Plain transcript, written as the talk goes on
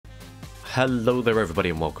Hello there everybody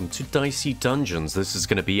and welcome to Dicey Dungeons. This is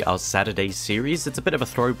going to be our Saturday series. It's a bit of a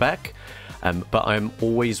throwback, but I'm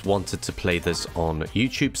always wanted to play this on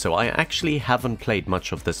YouTube, so I actually haven't played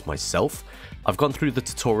much of this myself. I've gone through the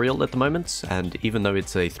tutorial at the moment, and even though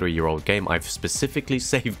it's a 3-year-old game, I've specifically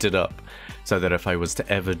saved it up so that if I was to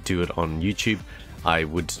ever do it on YouTube, I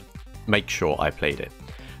would make sure I played it.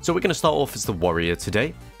 So we're going to start off as the warrior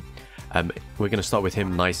today. We're going to start with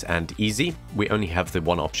him nice and easy. We only have the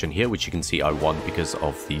one option here, which you can see I won because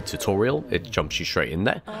of the tutorial. It jumps you straight in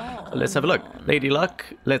there. But let's have a look. Lady Luck,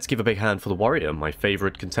 let's give a big hand for the warrior, my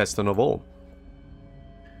favorite contestant of all.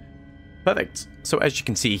 Perfect. So as you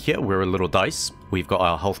can see here, we're a little dice. We've got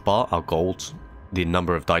our health bar, our gold, the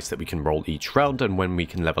number of dice that we can roll each round, and when we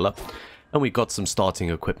can level up. And we've got some starting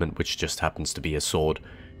equipment, which just happens to be a sword,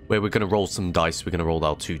 where we're going to roll some dice. We're going to roll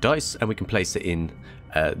out 2 dice, and we can place it in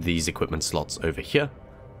these equipment slots over here,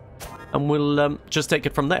 and we'll just take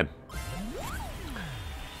it from there.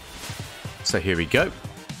 So here we go.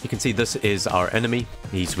 You can see this is our enemy.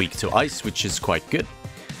 He's weak to ice, which is quite good.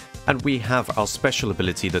 And we have our special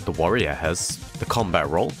ability that the warrior has, the combat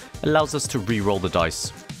roll, allows us to re-roll the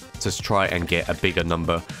dice to try and get a bigger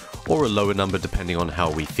number or a lower number depending on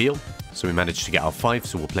how we feel. So we managed to get our 5,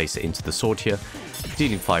 so we'll place it into the sword here,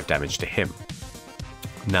 dealing 5 damage to him.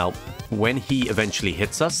 Now, when he eventually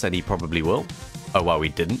hits us, and he probably will, oh well, we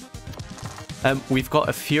didn't, we've got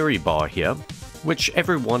a fury bar here, which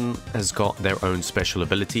everyone has got their own special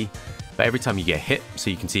ability, but every time you get hit, so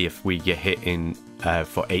you can see if we get hit in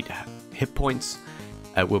for 8 hit points,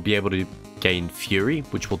 we'll be able to gain fury,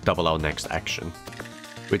 which will double our next action,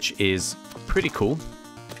 which is pretty cool.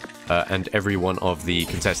 And every one of the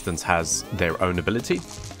contestants has their own ability.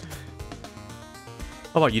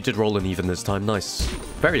 Oh wow, you did roll an even this time, nice.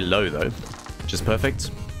 Very low though, which is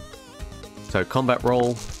perfect. So combat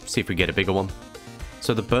roll, see if we get a bigger one.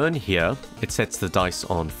 So the burn here, it sets the dice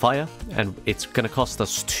on fire, and it's going to cost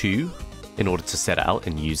us 2 in order to set it out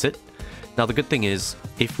and use it. Now the good thing is,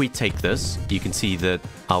 if we take this, you can see that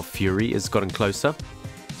our fury has gotten closer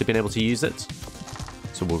to being able to use it.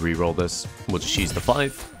 So we'll re-roll this, we'll just use the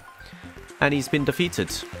 5. And he's been defeated.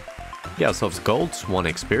 Get ourselves gold, 1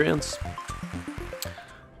 experience.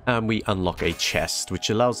 And we unlock a chest, which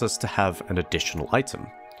allows us to have an additional item.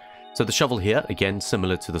 So the shovel here, again,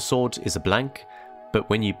 similar to the sword, is a blank. But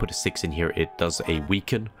when you put a 6 in here, it does a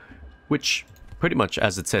weaken. Which, pretty much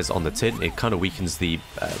as it says on the tin, it kind of weakens the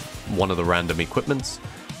one of the random equipments.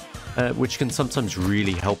 Which can sometimes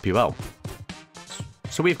really help you out.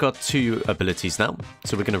 So we've got 2 abilities now.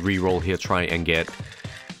 So we're going to re-roll here, try and get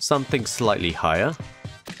something slightly higher.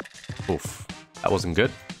 Oof, that wasn't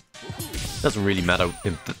good. Doesn't really matter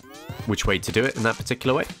which way to do it in that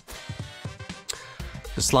particular way.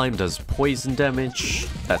 The slime does poison damage.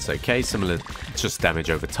 That's okay, similar, just damage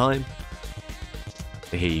over time.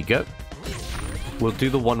 Here you go. We'll do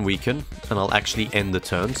the 1 weaken, and I'll actually end the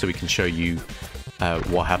turn so we can show you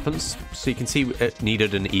what happens. So you can see it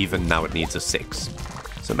needed an even, now it needs a 6.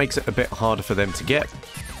 So it makes it a bit harder for them to get.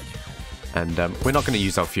 And we're not going to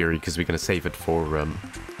use our fury because we're going to save it for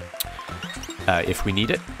if we need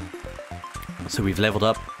it. So we've leveled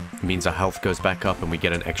up, it means our health goes back up and we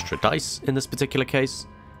get an extra dice in this particular case.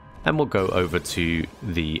 And we'll go over to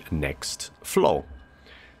the next floor.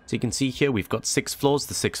 So you can see here we've got 6 floors.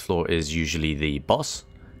 The 6th floor is usually the boss.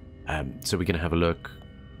 So we're going to have a look.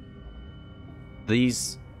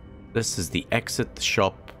 This is the exit, the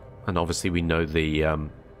shop, and obviously we know the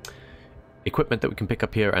equipment that we can pick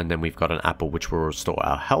up here, and then we've got an apple which will restore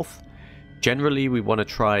our health. Generally we want to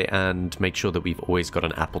try and make sure that we've always got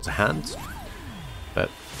an apple to hand. But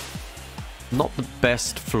not the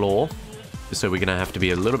best floor, so we're going to have to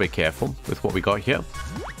be a little bit careful with what we got here.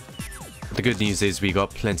 But the good news is we got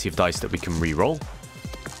plenty of dice that we can re-roll.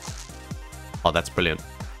 Oh, that's brilliant.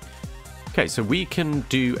 Okay, so we can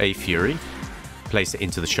do a fury, place it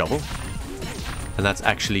into the shovel, and that's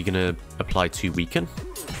actually going to apply to weaken,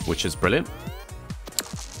 which is brilliant.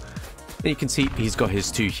 And you can see he's got his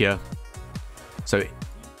 2 here. So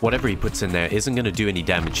whatever he puts in there isn't going to do any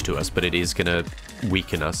damage to us, but it is going to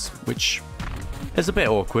weaken us, which is a bit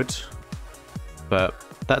awkward, but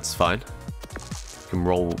that's fine. We can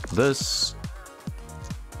roll this.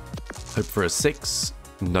 Hope for a 6.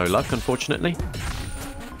 No luck, unfortunately.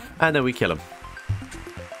 And then we kill him.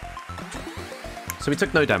 So we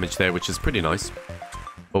took no damage there, which is pretty nice.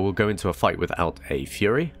 But we'll go into a fight without a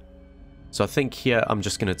fury. So I think here I'm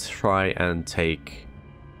just going to try and take...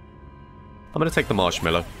 I'm going to take the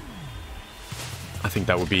marshmallow. I think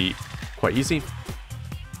that would be quite easy. You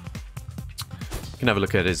can have a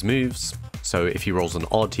look at his moves. So if he rolls an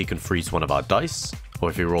odd, he can freeze one of our dice.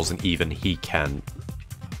 Or if he rolls an even, he can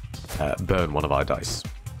burn one of our dice.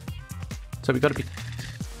 So we got to be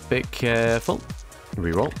a bit careful.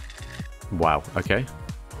 Reroll. Wow, okay.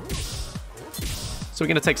 So we're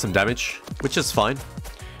going to take some damage, which is fine,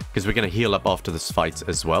 because we're going to heal up after this fight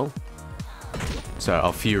as well. So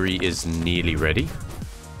our Fury is nearly ready.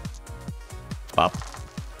 Up.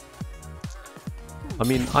 I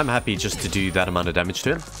mean, I'm happy just to do that amount of damage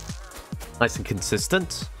to him. Nice and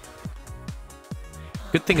consistent.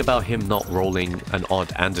 Good thing about him not rolling an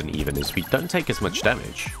odd and an even is we don't take as much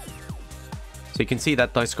damage. So you can see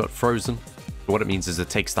that dice got frozen. What it means is it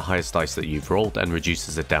takes the highest dice that you've rolled and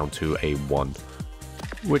reduces it down to a 1.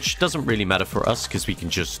 Which doesn't really matter for us because we can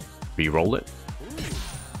just re-roll it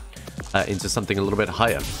into something a little bit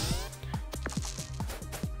higher.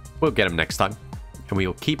 We'll get him next time. And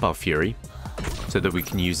we'll keep our Fury so that we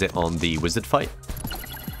can use it on the wizard fight.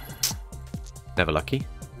 Never lucky.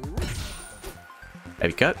 There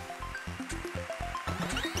we go.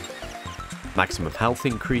 Maximum health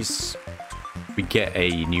increase. We get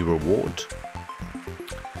a new reward.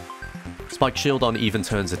 Spike shield on even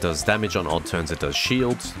turns it does damage, on odd turns it does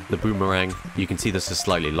shield. The boomerang, you can see this is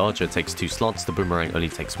slightly larger, it takes 2 slots, the boomerang only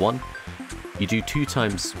takes 1. You do 2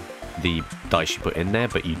 times the dice you put in there,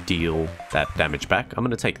 but you deal that damage back. I'm going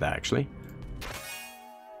to take that actually.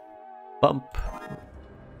 Bump.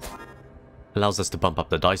 Allows us to bump up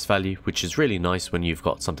the dice value, which is really nice when you've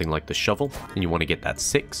got something like the shovel and you want to get that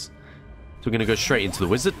 6. So we're going to go straight into the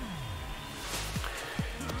wizard.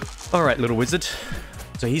 Alright, little wizard.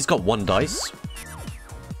 So he's got 1 dice.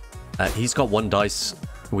 He's got 1 dice,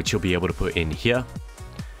 which he'll be able to put in here,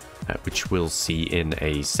 which we'll see in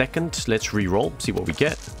a second. Let's re-roll, see what we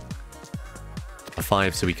get. A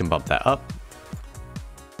 5, so we can bump that up.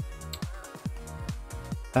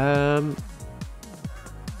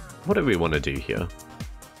 What do we want to do here?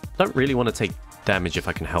 Don't really want to take damage if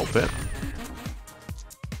I can help it.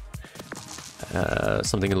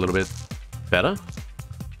 Something a little bit better.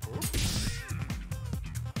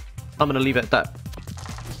 I'm going to leave it at that.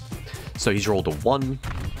 So he's rolled a 1.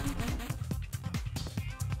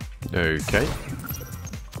 Okay.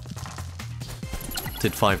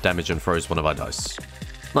 Did 5 damage and froze one of our dice.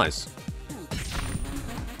 Nice.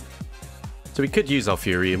 So we could use our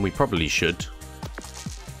Fury, and we probably should.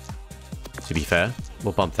 To be fair,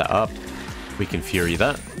 we'll bump that up. We can Fury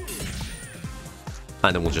that.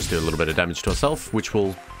 And then we'll just do a little bit of damage to ourselves, which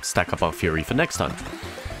will stack up our Fury for next time.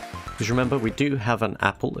 Because remember, we do have an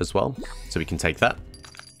apple as well, so we can take that.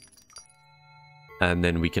 And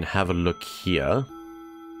then we can have a look here.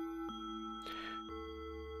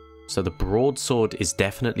 So the broadsword is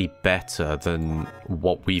definitely better than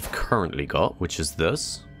what we've currently got, which is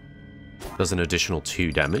this. Does an additional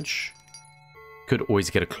 2 damage. Could always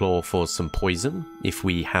get a claw for some poison if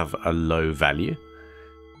we have a low value.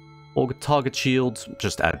 Or target shield,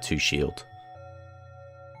 just add 2 shield.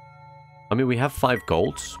 I mean, we have 5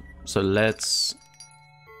 gold, so let's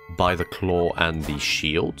buy the claw and the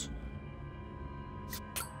shield.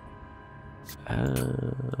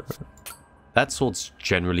 That sword's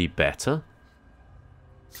generally better.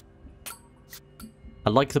 I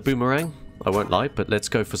like the boomerang, I won't lie, but let's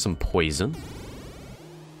go for some poison.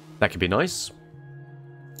 That could be nice.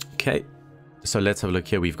 Okay, so let's have a look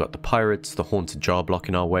here. We've got the pirates, the haunted jar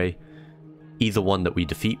blocking our way. Either one that we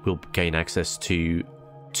defeat will gain access to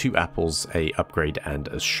 2 apples, a upgrade, and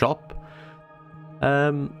a shop.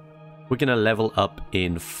 We're going to level up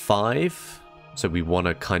in 5. So we want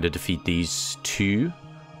to kind of defeat these 2.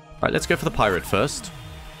 Alright, let's go for the pirate first.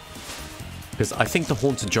 Because I think the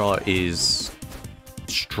haunted jar is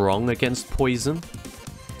strong against poison.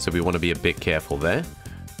 So we want to be a bit careful there.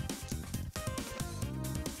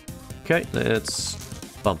 Okay, let's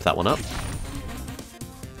bump that one up.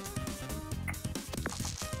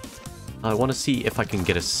 I want to see if I can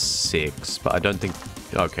get a 6, but I don't think...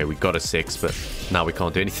 Okay, we got a 6, but now we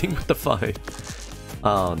can't do anything with the 5.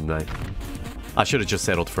 Oh, no. I should have just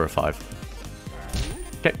settled for a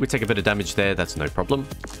 5. Okay, we take a bit of damage there, that's no problem.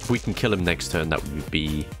 If we can kill him next turn, that would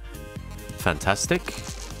be fantastic.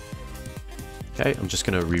 Okay, I'm just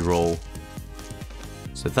going to re-roll.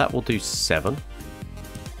 So that will do 7.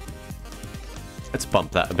 Let's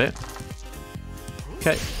bump that a bit.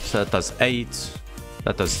 Okay, so that does 8.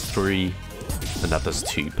 That does 3. And that does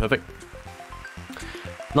 2. Perfect.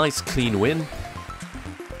 Nice clean win.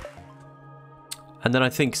 And then I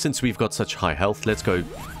think since we've got such high health, let's go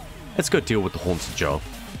deal with the haunted jar.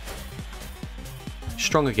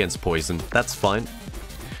 Strong against poison, that's fine.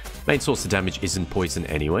 Main source of damage isn't poison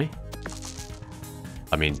anyway.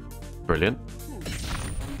 I mean, brilliant.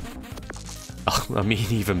 Oh, I mean,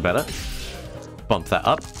 even better. Bump that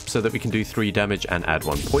up so that we can do 3 damage and add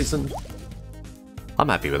 1 poison. I'm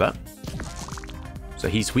happy with that. So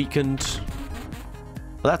he's weakened.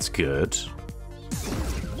 Well, that's good.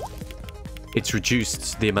 It's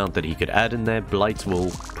reduced the amount that he could add in there. Blight will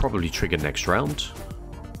probably trigger next round.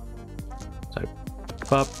 So,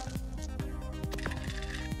 up.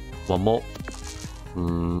 One more.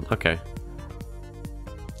 Okay.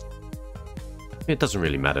 It doesn't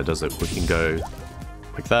really matter, does it? We can go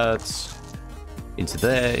like that. Into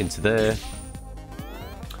there, into there.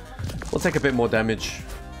 We'll take a bit more damage.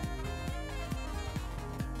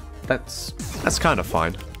 That's kind of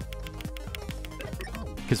fine.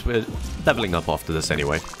 Because we're leveling up after this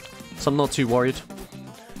anyway. So I'm not too worried.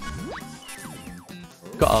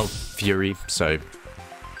 Got our Fury, so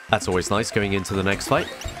that's always nice going into the next fight.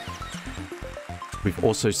 We've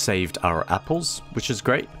also saved our apples, which is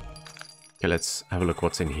great. Okay, let's have a look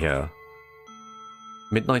what's in here.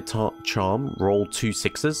 Midnight Charm, roll 2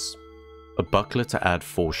 6s. A buckler to add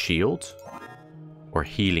 4 shield. Or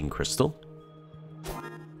healing crystal.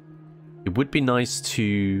 It would be nice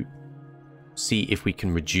to see if we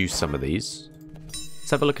can reduce some of these.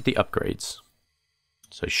 Let's have a look at the upgrades.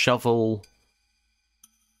 So shovel.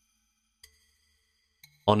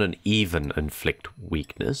 On an even inflict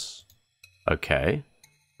weakness. Okay.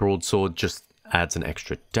 Broadsword just adds an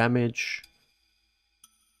extra damage.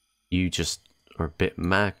 You just are a bit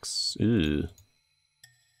max. Ooh.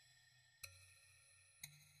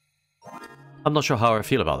 I'm not sure how I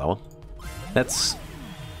feel about that one.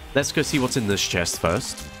 Let's go see what's in this chest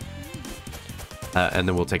first. And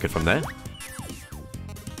then we'll take it from there.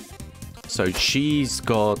 So she's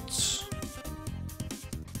got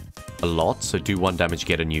a lot. So do 1 damage,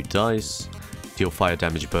 get a new dice. Deal fire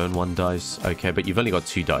damage, burn 1 dice. Okay, but you've only got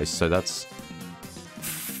 2 dice, so that's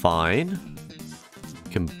fine.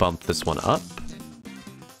 Can bump this one up.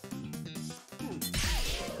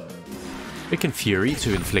 We can Fury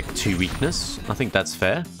to inflict 2 weakness. I think that's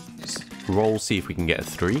fair. Let's roll, see if we can get a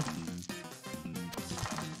 3.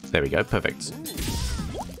 There we go, perfect.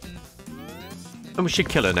 And we should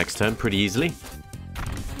kill her next turn pretty easily.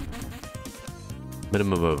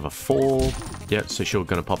 Minimum of a 4. Yeah, so she's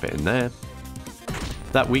gonna pop it in there.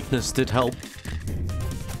 That weakness did help.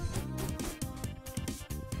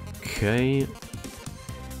 Okay.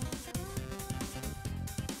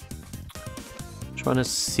 Trying to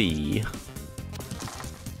see.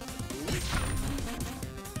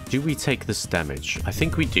 Do we take this damage? I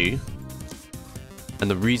think we do.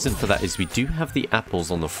 And the reason for that is we do have the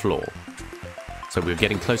apples on the floor. So we're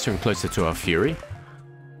getting closer and closer to our Fury.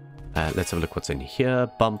 Let's have a look what's in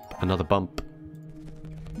here. Bump, another bump.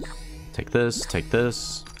 Take this, take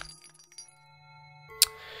this.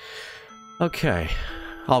 Okay.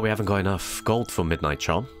 Oh, we haven't got enough gold for Midnight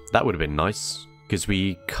Charm. That would have been nice. Because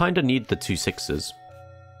we kind of need the 2 6s.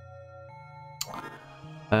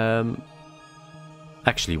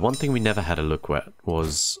 Actually, one thing we never had a look at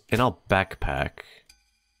was in our backpack.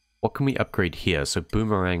 What can we upgrade here? So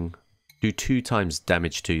Boomerang, do 2 times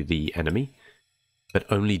damage to the enemy,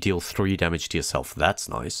 but only deal 3 damage to yourself. That's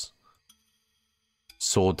nice.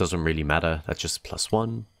 Sword doesn't really matter. That's just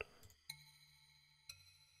 +1.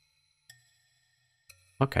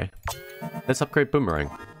 Okay. Let's upgrade Boomerang.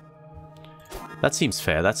 That seems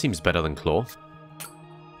fair. That seems better than Claw.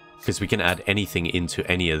 Because we can add anything into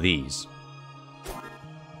any of these.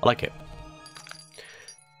 I like it.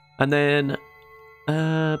 And then...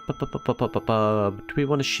 do we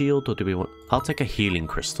want a shield or do we want... I'll take a healing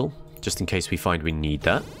crystal. Just in case we find we need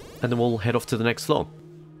that. And then we'll head off to the next floor.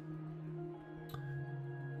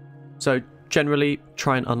 So, generally,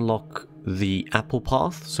 try and unlock the apple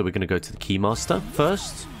path. So we're going to go to the Keymaster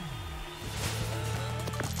first.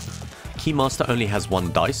 Keymaster only has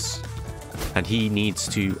 1 dice. And he needs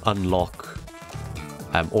to unlock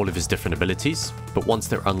all of his different abilities. But once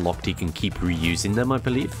they're unlocked, he can keep reusing them, I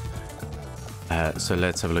believe. So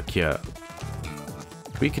let's have a look here.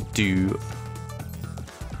 We could do...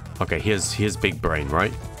 Okay, here's Big Brain,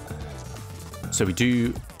 right? So we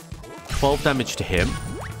do 12 damage to him.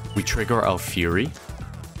 We trigger our Fury.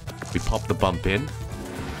 We pop the bump in.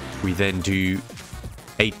 We then do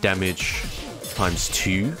 8 damage times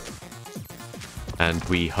 2. And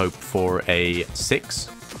we hope for a 6.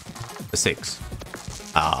 A 6.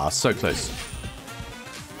 Ah, so close.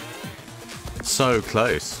 So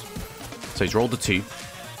close. So he's rolled a 2.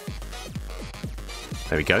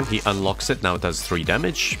 There we go. He unlocks it. Now it does 3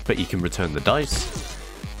 damage, but he can return the dice.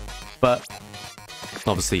 But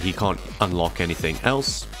obviously he can't unlock anything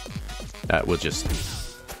else. We'll just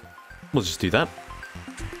do that.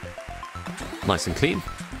 Nice and clean.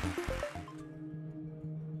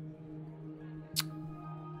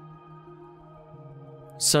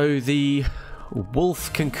 So the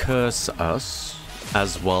wolf can curse us.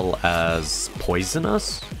 as well as poison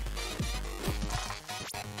us.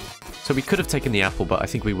 So we could have taken the apple, but I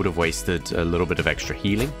think we would have wasted a little bit of extra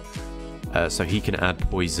healing. So he can add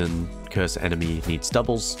poison, curse enemy needs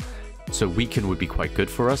doubles. So weaken would be quite good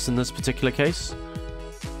for us in this particular case.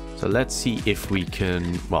 So let's see if we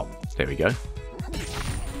can... Well, there we go.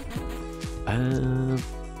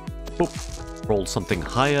 Roll something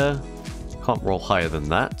higher. Can't roll higher than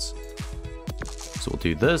that. So we'll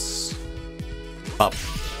do this. Up.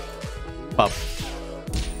 Up.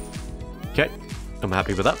 Okay, I'm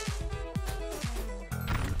happy with that.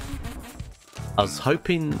 I was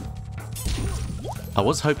hoping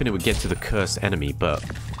it would get to the cursed enemy, but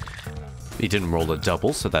he didn't roll a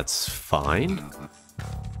double, so that's fine.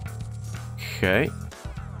 Okay.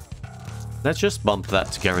 Let's just bump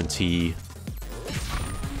that to guarantee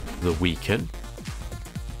the weaken.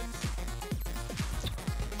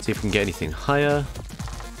 See if we can get anything higher.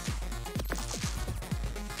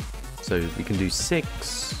 So we can do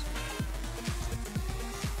 6.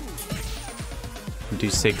 Do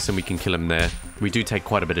 6 and we can kill him there. We do take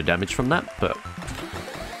quite a bit of damage from that, but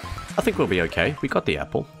I think we'll be okay. We got the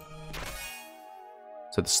apple.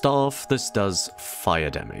 So the staff, this does fire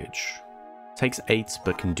damage. Takes 8,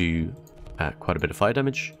 but can do quite a bit of fire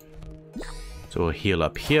damage. So we'll heal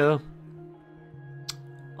up here.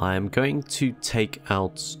 I'm going to take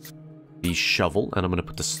out the shovel and I'm going to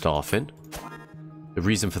put the staff in. The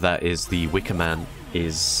reason for that is the Wicker Man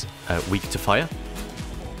is weak to fire.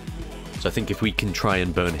 So I think if we can try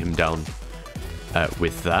and burn him down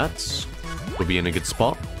with that, we'll be in a good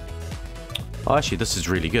spot. Oh, actually, this is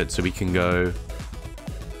really good. So we can go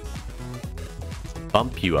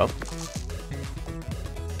bump you up.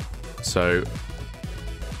 So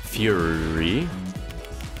Fury.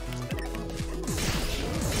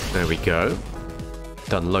 There we go.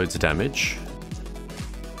 Done loads of damage.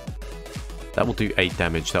 That will do 8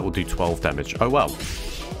 damage. That will do 12 damage. Oh, wow.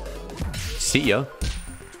 See ya.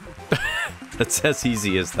 That's as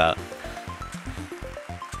easy as that.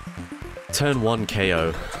 Turn 1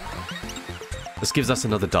 KO. This gives us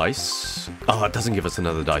another dice. Oh, it doesn't give us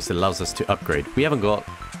another dice. It allows us to upgrade. We haven't got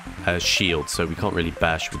a shield, so we can't really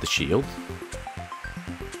bash with the shield.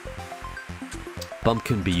 Bump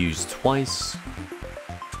can be used twice.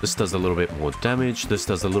 This does a little bit more damage. This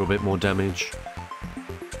does a little bit more damage.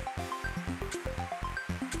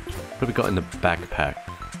 What have we got in the backpack?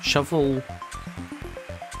 Shovel.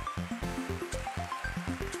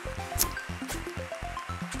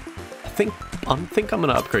 I think I'm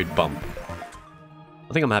gonna upgrade Bump.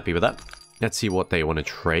 I think I'm happy with that. Let's see what they want to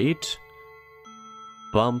trade.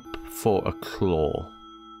 Bump for a claw.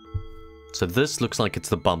 So this looks like it's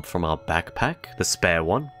the bump from our backpack, the spare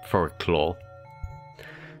one, for a claw.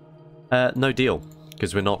 No deal,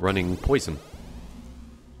 because we're not running poison.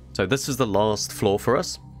 So this is the last floor for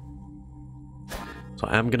us. So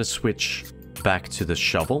I am going to switch back to the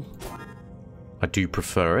shovel. I do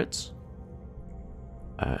prefer it.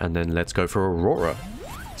 And then let's go for Aurora.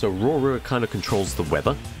 So Aurora kind of controls the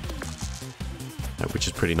weather, which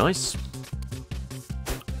is pretty nice.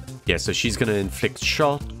 Yeah, so she's going to inflict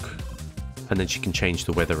shock, and then she can change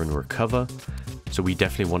the weather and recover. So we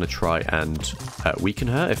definitely want to try and weaken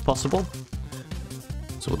her if possible.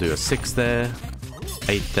 So we'll do a 6 there,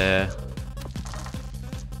 8 there.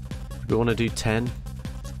 We want to do 10.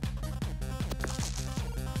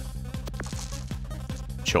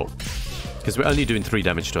 Sure. Because we're only doing 3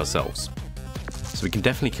 damage to ourselves. So we can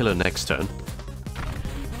definitely kill her next turn.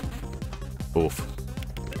 Oof.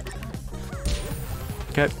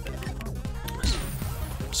 Okay.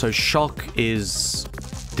 So shock is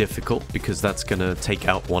difficult because that's going to take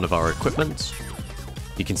out one of our equipment.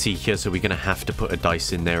 You can see here, so we're going to have to put a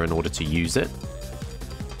dice in there in order to use it.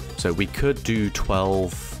 So we could do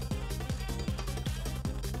 12.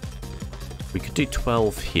 We could do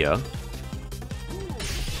 12 here.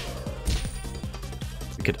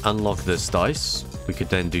 We could unlock this dice. We could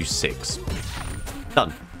then do 6.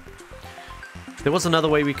 Done. There was another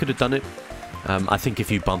way we could have done it. I think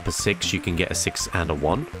if you bump a 6, you can get a 6 and a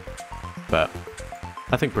 1. But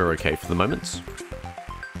I think we're okay for the moment.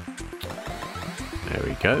 There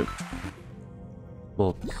we go.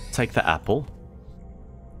 We'll take the apple.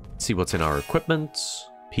 See what's in our equipment.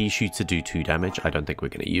 Pea shooter do 2 damage. I don't think we're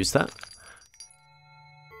going to use that.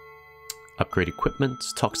 Upgrade equipment.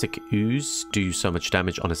 Toxic ooze. Do so much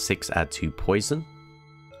damage on a 6, add 2 poison.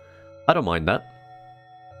 I don't mind that.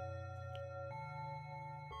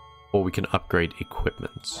 Or we can upgrade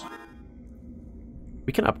equipment.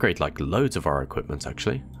 We can upgrade like loads of our equipment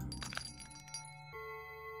actually.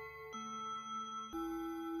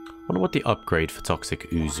 I wonder what the upgrade for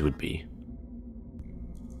Toxic Ooze would be.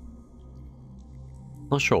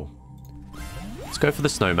 Not sure. Let's go for the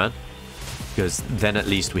snowman. Because then at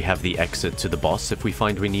least we have the exit to the boss if we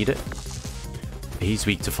find we need it. He's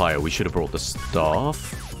weak to fire. We should have brought the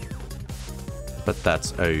staff. But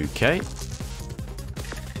that's okay.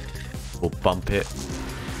 We'll bump it.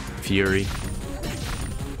 Fury.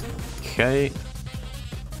 Okay.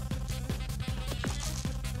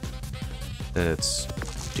 Let's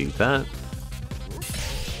do that.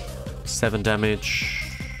 7 damage.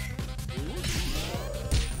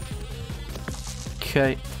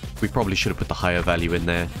 Okay. We probably should have put the higher value in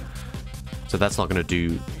there. So that's not going to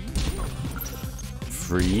do...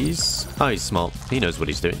 Freeze. Oh, he's smart. He knows what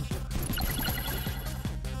he's doing.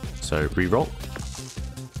 So, reroll.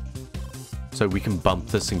 So we can bump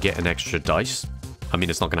this and get an extra dice. I mean,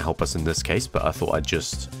 it's not going to help us in this case, but I thought I'd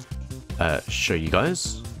just show you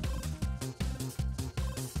guys.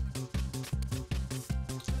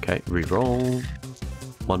 Okay, reroll.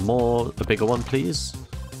 One more, a bigger one, please.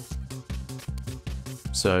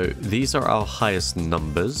 So these are our highest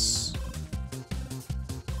numbers.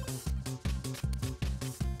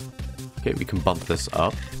 Okay, we can bump this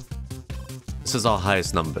up. This is our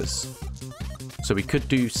highest numbers. So we could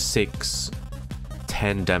do 6,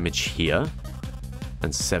 10 damage here,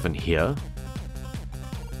 and 7 here.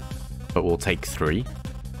 But we'll take 3.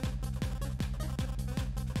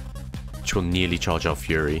 Which will nearly charge our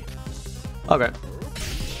Fury. Okay.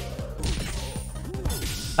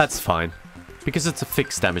 That's fine. Because it's a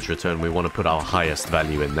fixed damage return, we want to put our highest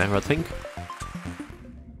value in there, I think.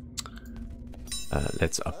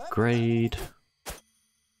 Let's upgrade.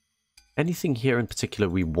 Anything here in particular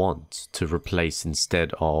we want to replace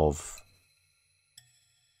instead of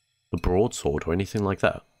the broadsword or anything like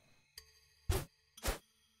that?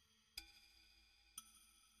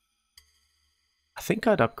 I think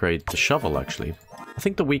I'd upgrade the shovel, actually. I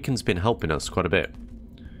think the weaken's been helping us quite a bit.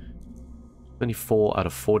 24 out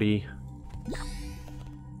of 40. I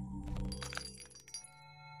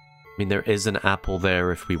mean, there is an apple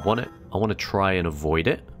there if we want it. I want to try and avoid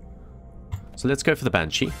it. So let's go for the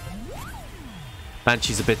Banshee.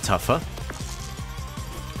 Banshee's a bit tougher.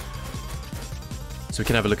 So we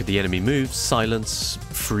can have a look at the enemy moves. Silence,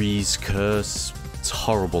 freeze, curse. It's a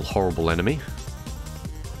horrible, horrible enemy.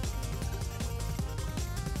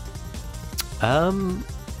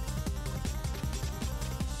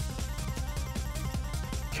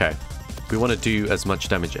 Okay. We want to do as much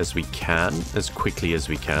damage as we can, as quickly as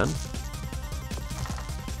we can.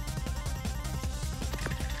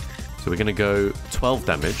 So we're going to go 12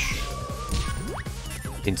 damage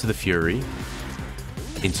into the Fury,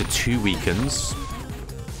 into 2 weakens,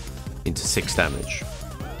 into 6 damage.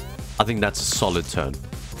 I think that's a solid turn.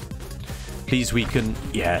 Please weaken.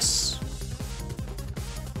 Yes.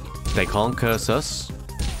 They can't curse us,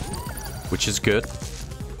 which is good.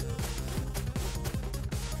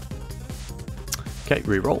 Okay,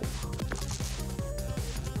 reroll.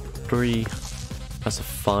 3, that's a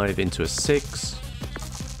 5 into a 6.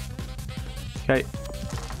 Okay.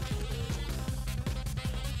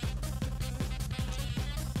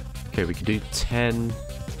 Okay, we can do 10.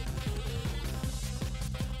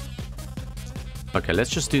 Okay, let's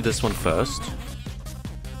just do this one first.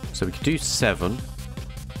 So we can do 7.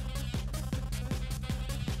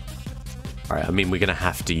 Alright, I mean, we're going to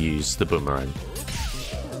have to use the boomerang.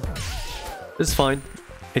 It's fine.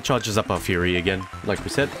 It charges up our Fury again, like we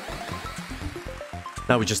said.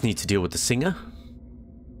 Now we just need to deal with the singer.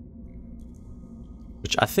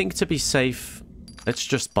 Which I think, to be safe, let's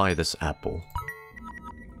just buy this apple.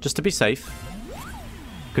 Just to be safe.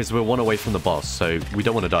 Because we're 1 away from the boss, so we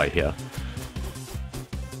don't want to die here.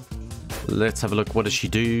 Let's have a look. What does she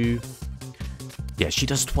do? Yeah, she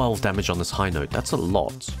does 12 damage on this high note. That's a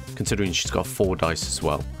lot, considering she's got 4 dice as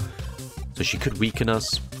well. So she could weaken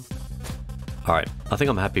us. Alright, I think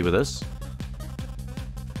I'm happy with this.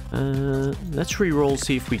 Let's re-roll,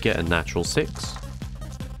 see if we get a natural 6.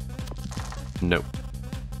 Nope.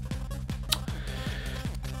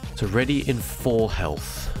 So ready in 4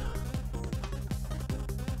 health.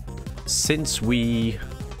 Since we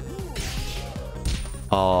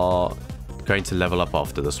are going to level up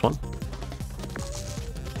after this one,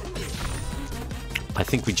 I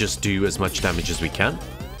think we just do as much damage as we can.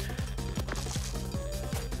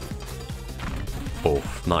 Oh,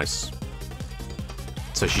 nice.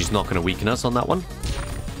 So she's not going to weaken us on that one.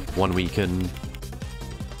 1 weaken.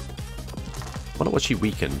 Wonder what she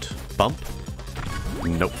weakened. Bump?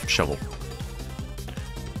 Nope, shovel.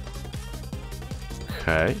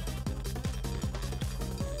 Okay.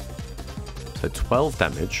 So 12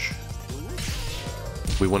 damage.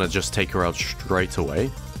 We want to just take her out straight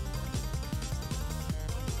away.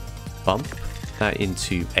 Bump that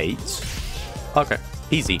into 8. Okay,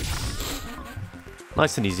 Easy.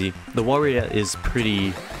 Nice and easy. The warrior is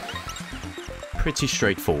pretty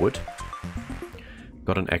straightforward.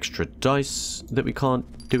 Got an extra dice that we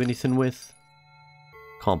can't do anything with.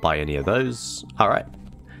 Can't buy any of those. Alright.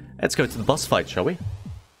 Let's go to the boss fight, shall we?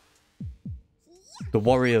 The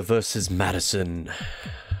warrior versus Madison.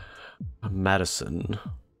 Madison.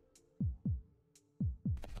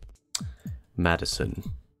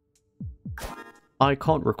 I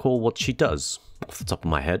can't recall what she does off the top of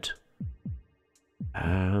my head.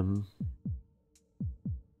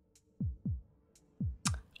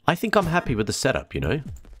 I think I'm happy with the setup, you know?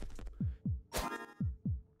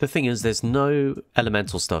 The thing is, there's no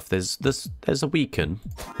elemental stuff. There's a weaken,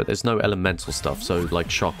 but there's no elemental stuff, so like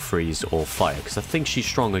shock, freeze, or fire, because I think she's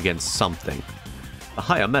strong against something. But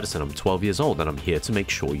hi, I'm Madison, I'm 12 years old, and I'm here to make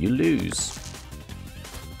sure you lose.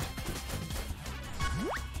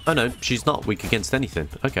 Oh no, she's not weak against anything.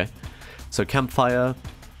 Okay. So campfire,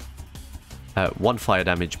 1 fire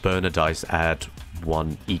damage, burner dice, add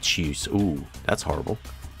 1 each use. Ooh, that's horrible.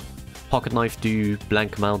 Pocket knife do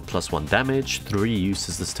blank amount plus 1 damage, 3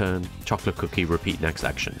 uses this turn. Chocolate cookie, repeat next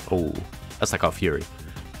action. Oh, that's like our fury.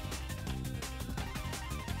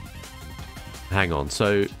 Hang on,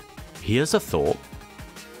 so here's a thought.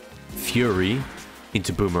 Fury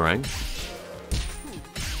into boomerang.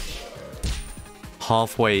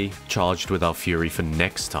 Halfway charged with our fury for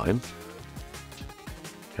next time.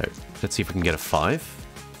 Okay, let's see if we can get a 5.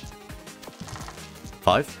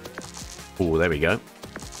 5. Oh, there we go.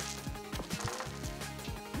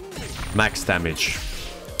 Max damage.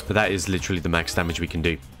 That is literally the max damage we can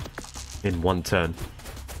do in 1 turn.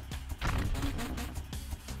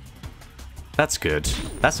 That's good.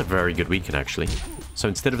 That's a very good weaken, actually. So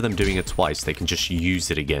instead of them doing it twice, they can just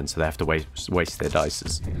use it again, so they have to waste their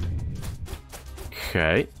dices.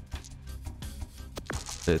 Okay.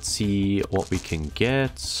 Let's see what we can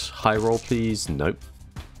get. High roll, please. Nope.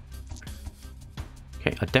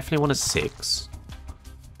 Okay, I definitely want a 6.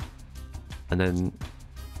 And then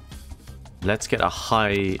let's get a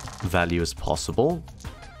high value as possible.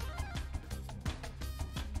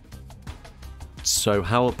 So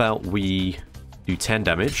how about we do 10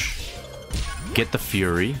 damage, get the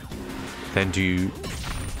fury, then do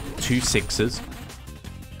 2 6s,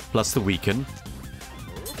 plus the weaken,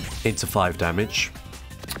 into 5 damage.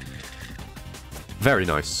 Very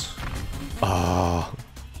nice. Oh.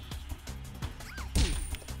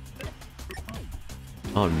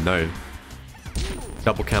 Oh no.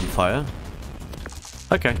 Double campfire.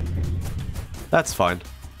 Okay. That's fine.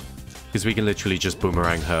 Because we can literally just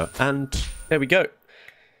boomerang her. And there we go.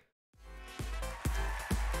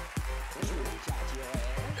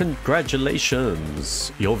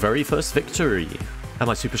 Congratulations. Your very first victory. Am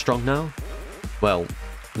I super strong now? Well,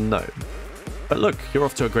 no. But look, you're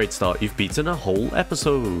off to a great start. You've beaten a whole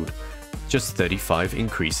episode. Just 35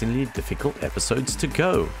 increasingly difficult episodes to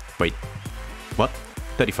go. Wait. What?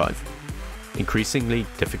 35. Increasingly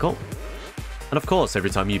difficult? And of course, every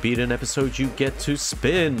time you beat an episode, you get to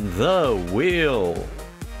spin the wheel.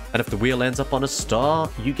 And if the wheel ends up on a star,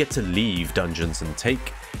 you get to leave dungeons and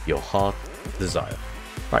take your heart desire.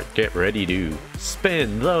 Right, get ready to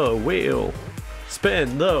spin the wheel.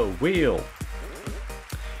 Spin the wheel.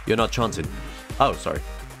 You're not chanting. Oh, sorry.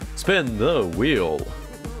 Spin the wheel.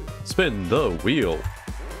 Spin the wheel.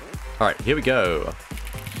 Alright, here we go.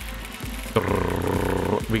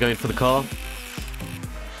 We going for the car?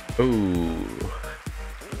 Ooh.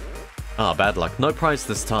 Ah, bad luck. No prize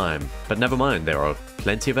this time. But never mind, there are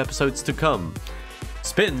plenty of episodes to come.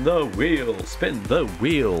 Spin the wheel. Spin the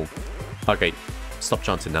wheel. Okay, stop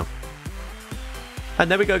chanting now. And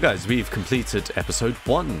there we go, guys. We've completed episode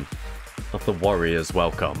 1 of the Warrior's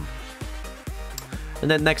Welcome. And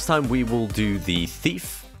then next time we will do the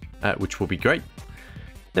Thief, which will be great.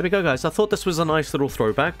 There we go, guys. I thought this was a nice little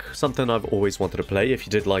throwback. Something I've always wanted to play. If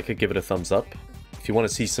you did like it, give it a thumbs up. If you want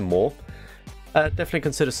to see some more, definitely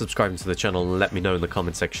consider subscribing to the channel and let me know in the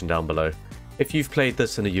comment section down below if you've played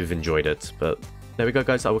this and you've enjoyed it. But there we go,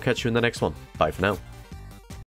 guys. I will catch you in the next one. Bye for now.